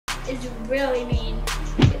is really mean.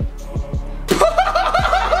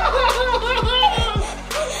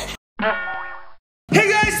 Hey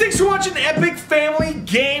guys, thanks for watching Epic Family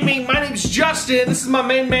Gaming. My name's Justin. This is my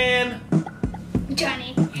main man,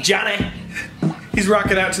 Johnny. He's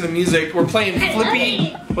rocking out to the music. We're playing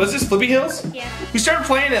Flippy. What is this? Flippy Hills? Yeah. We started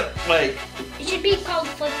playing it like. It should be called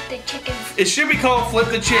Flip the Chicken. It should be called Flip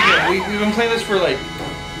the Chicken. We've been playing this for like.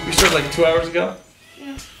 We started like 2 hours ago.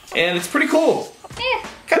 Yeah. And it's pretty cool. Yeah.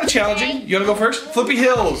 Kind of challenging. You wanna go first? Flippy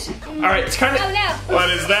Hills. Alright, it's kind of. Oh no. What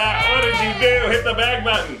is that? What did you do? Hit the back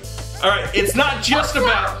button. Alright, it's not just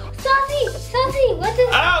about. Saucy, what is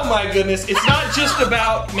Oh my goodness, it's not just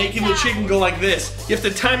about making the chicken go like this. You have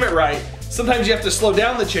to time it right. Sometimes you have to slow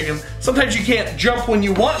down the chicken. Sometimes you can't jump when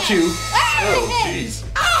you want to. Oh, jeez.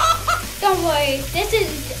 Don't worry, this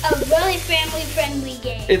is a really family-friendly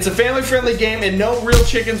game. It's a family-friendly game and no real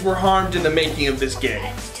chickens were harmed in the making of this game.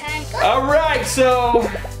 It's time. Alright, so.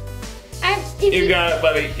 You got it,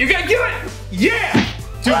 buddy. You gotta do it! Yeah!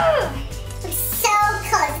 Do it. So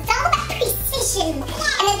close. It's all about precision. And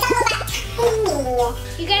it's all about timing.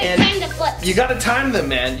 You gotta time the flips. You gotta time them,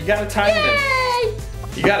 man. You gotta time them. Yay!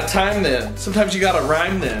 You gotta time them. Sometimes you gotta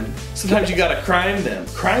rhyme them. Sometimes you gotta crime them.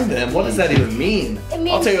 Crime them? What does that even mean?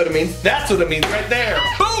 I'll tell you what it means. That's what it means right there.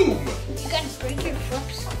 Boom! You gotta break your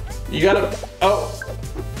flips. You gotta. Oh,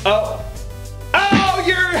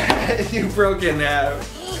 you broke it now.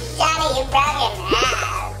 Johnny, you broke it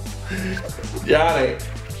now. Johnny,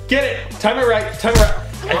 get it. Time it right. Time it right.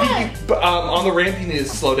 I think you on the ramp you need to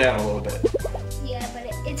slow down a little bit. Yeah, but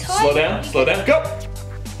it's hard. Slow down. Slow down. Go.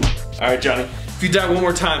 All right, Johnny. If you die one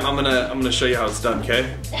more time, I'm gonna show you how it's done.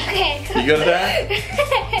 Okay? Okay. You good at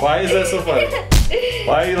that? Why is that so funny?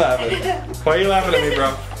 Why are you laughing? Why are you laughing at me,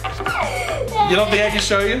 bro? You don't think I can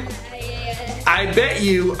show you? I bet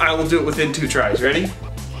you I will do it within 2 tries. Ready?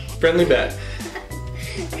 Friendly bet.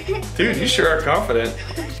 Dude, you sure are confident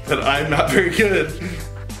that I'm not very good.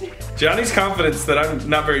 Johnny's confidence that I'm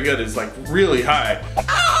not very good is like really high.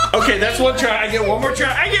 Okay, that's 1 try. I get 1 more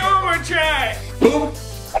try. I get 1 more try. Boom,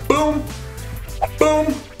 boom,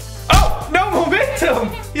 boom. Oh, no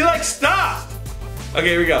momentum. You like stopped. Okay,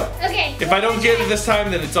 here we go. Okay. If I don't get it this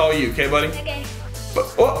time, then it's all you. Okay, buddy? Okay.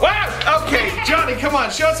 Wow! Okay, Johnny, come on,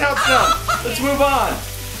 show us how it's done. Let's move on.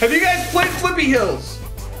 Have you guys played Flippy Hills?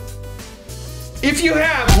 If you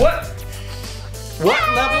have, what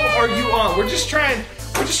level are you on? We're just trying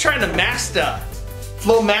to master.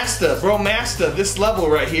 Flow master, bro master, this level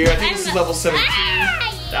right here. I think this is level 17.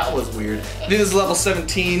 That was weird. I think this is level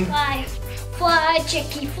 17. Fly,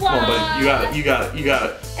 chicky, fly. Come on, buddy. You got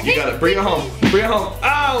it. Bring it home. Bring it home.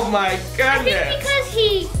 Oh my goodness. I think because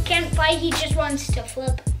he can't fly, he just wants to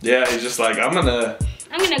flip. Yeah, he's just like, I'm gonna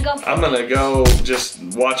go just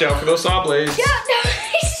watch out for those saw blades. Yeah, no,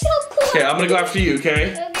 he's so cool. Okay, I'm gonna go after you,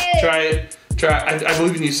 okay? Okay. Try it. I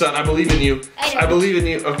believe in you, son. I believe in you. I believe in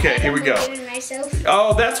you. Okay, here we go. I believe in myself.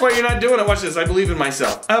 Oh, that's why you're not doing it. Watch this. I believe in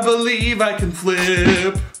myself. I believe I can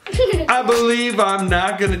flip. I believe I'm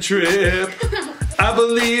not gonna trip. I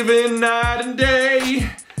believe in night and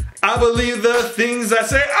day. I believe the things I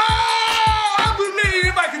say. Oh, I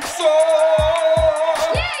believe I can soar.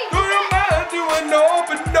 Who am I doing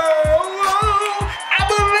open door? I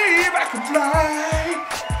believe I can fly.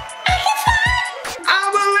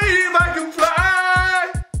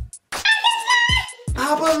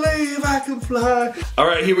 I can fly. All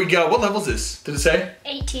right, here we go. What level is this? Did it say?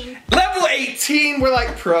 18. Level 18. We're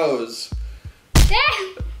like pros.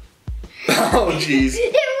 Oh jeez.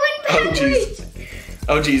 Oh jeez.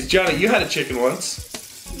 Oh jeez. Johnny, you had a chicken once.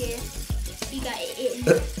 Yeah. You got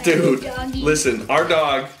it. Dude, listen. Our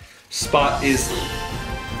dog Spot is.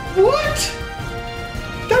 What?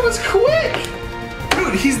 That was quick.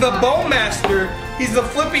 Dude, he's the bone master. He's the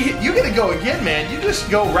Flippy. You gotta go again, man. You just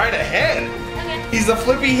go right ahead. He's the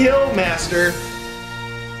Flippy Hill master.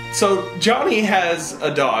 So Johnny has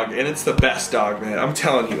a dog, and it's the best dog, man. I'm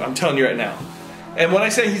telling you right now. And when I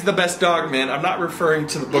say he's the best dog, man, I'm not referring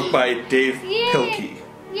to the book by Dave Pilkey.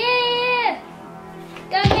 Yeah.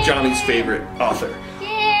 Johnny's favorite author.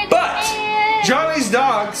 Yeah. But Johnny's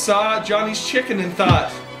dog saw Johnny's chicken and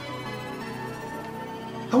thought,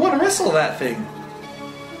 I want to wrestle that thing.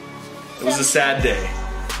 It was a sad day.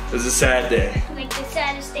 It was a sad day. Like the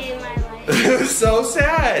saddest day of my life. It was so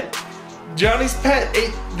sad. Johnny's pet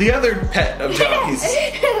ate the other pet of Johnny's.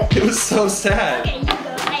 It was so sad. Okay, you go.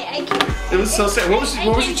 I can't. It was so sad. What was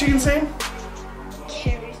your chicken's name?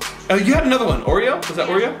 Carrot. Oh, you had another one. Oreo? Was that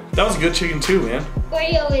Oreo? That was a good chicken too, man.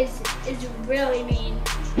 Oreo is really mean.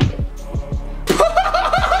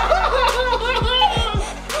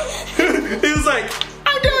 He was like,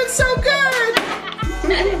 I'm doing so good.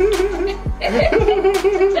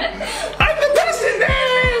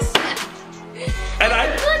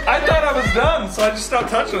 so I just stopped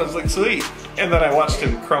touching him. I was like, sweet. And then I watched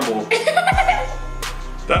him crumble.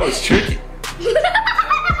 That was tricky.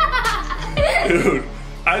 Dude,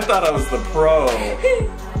 I thought I was the pro.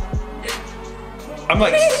 I'm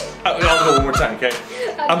like, I'll go one more time, okay?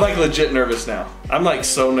 I'm like legit nervous now. I'm like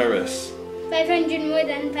so nervous. 500 more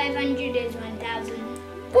than 500 is 1,000.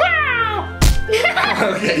 Wow!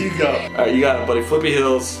 Okay, you go. All right, you got it, buddy. Flippy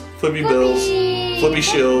Hills, Flippy Bills, Flippy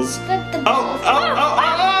Shills. Oh!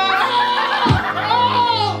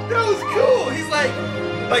 That was cool. He's like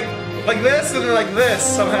this, and then like this.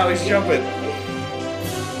 Somehow he's jumping.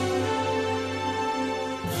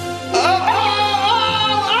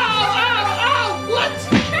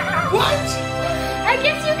 What?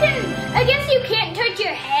 I guess you can't touch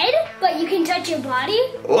your head, but you can touch your body.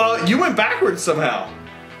 Well, you went backwards somehow.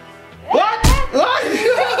 What? What?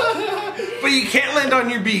 But you can't land on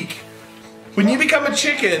your beak. When you become a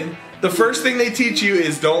chicken, the first thing they teach you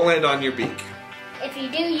is don't land on your beak. If you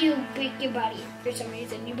do, you break your body for some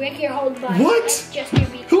reason. You break your whole body. What? It's just your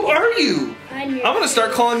beak. Who are you? I'm gonna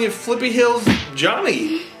start calling you Flippy Hills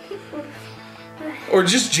Johnny. Or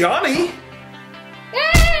just Johnny.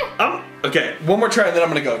 Okay, one more try and then I'm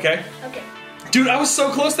gonna go, okay? Okay. Dude, I was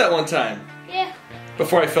so close that one time. Yeah.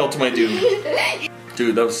 Before I fell to my doom.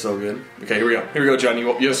 Dude, that was so good. Okay, here we go. Here we go, Johnny.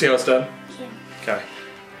 You see how it's done? Yeah. Okay.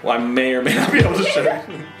 Well, I may or may not be able to show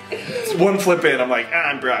you. It's one flip in, I'm like,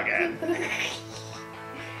 I'm broken.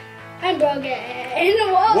 I'm broken.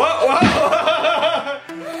 Whoa. Whoa!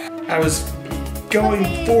 I was going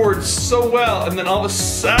forward so well, and then all of a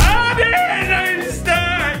sudden, I just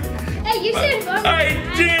died. Hey, you said broken. I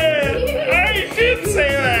did say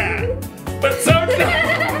that. But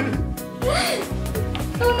sometimes.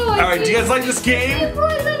 Oh no! Alright, do you guys like this game?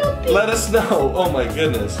 Let us know. Oh my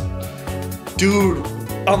goodness. Dude,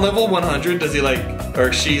 on level 100, does he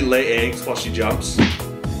or she lay eggs while she jumps?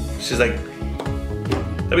 She's like,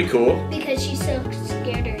 that'd be cool. Because she's so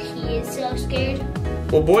scared, or he is so scared.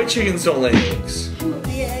 Well, boy chickens don't lay eggs.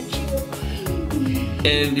 Yeah, true.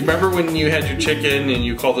 And you remember when you had your chicken and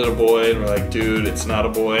you called it a boy and were like, dude, it's not a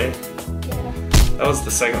boy? Yeah. That was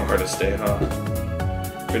the second hardest day, huh?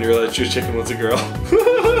 When you realized your chicken was a girl.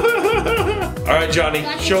 Alright, Johnny.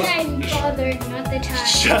 Not the Show time, father, not the time.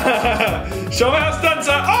 Show me how it's done,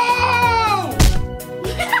 son. Oh!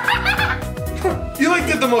 You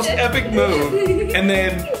did the most epic move. And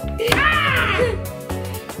then.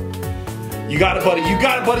 You got it, buddy. You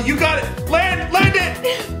got it, buddy. You got it. Land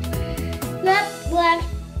it. Left.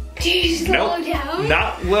 Slow down.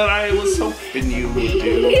 Not what I was hoping you would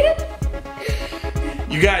do.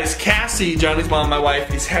 You guys, Cassie, Johnny's mom, my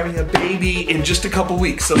wife, is having a baby in just a couple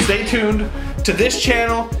weeks. So stay tuned to this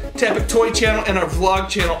channel, to Epic Toy Channel, and our vlog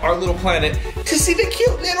channel, Our Little Planet, to see the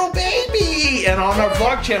cute little baby. And on our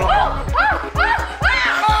vlog channel,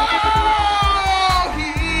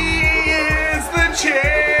 he is the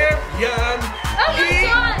champion. Oh my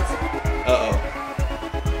God! Uh-oh.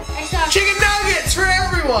 I saw Chicken nuggets for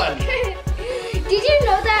everyone. Did you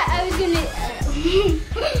know that I was gonna...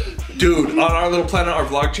 Dude, on Our Little Planet, our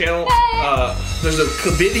vlog channel, there's a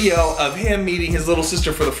video of him meeting his little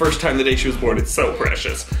sister for the first time the day she was born. It's so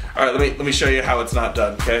precious. All right, let me show you how it's not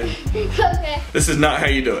done, okay? Okay. This is not how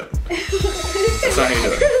you do it. That's not how you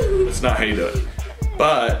do it. That's not how you do it.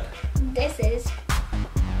 But This is.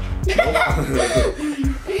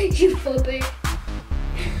 You flipper.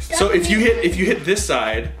 so if you hit this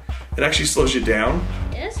side, it actually slows you down.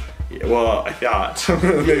 Yes? Yeah, well, I thought.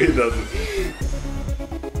 Maybe it doesn't.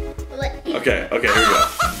 Okay, here we go.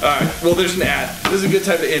 Alright, well there's an ad. This is a good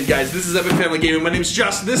time to end, guys. This is Epic Family Gaming. My name's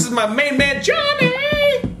Justin. This is my main man, Johnny!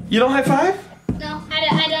 You don't high five? No,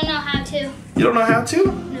 I don't know how to. You don't know how to?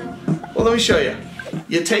 No. Well, let me show you.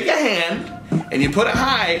 You take a hand, and you put it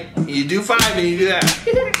high, and you do 5, and you do that.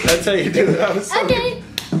 That's how you do it. That was so Okay.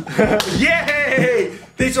 good. Yay!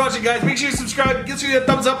 Thanks for watching, guys. Make sure you subscribe. Give us a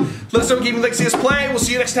thumbs up. Let us know what game you'd like to see us play. We'll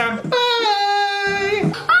see you next time.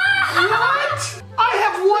 Bye! What? I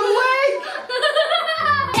have one leg!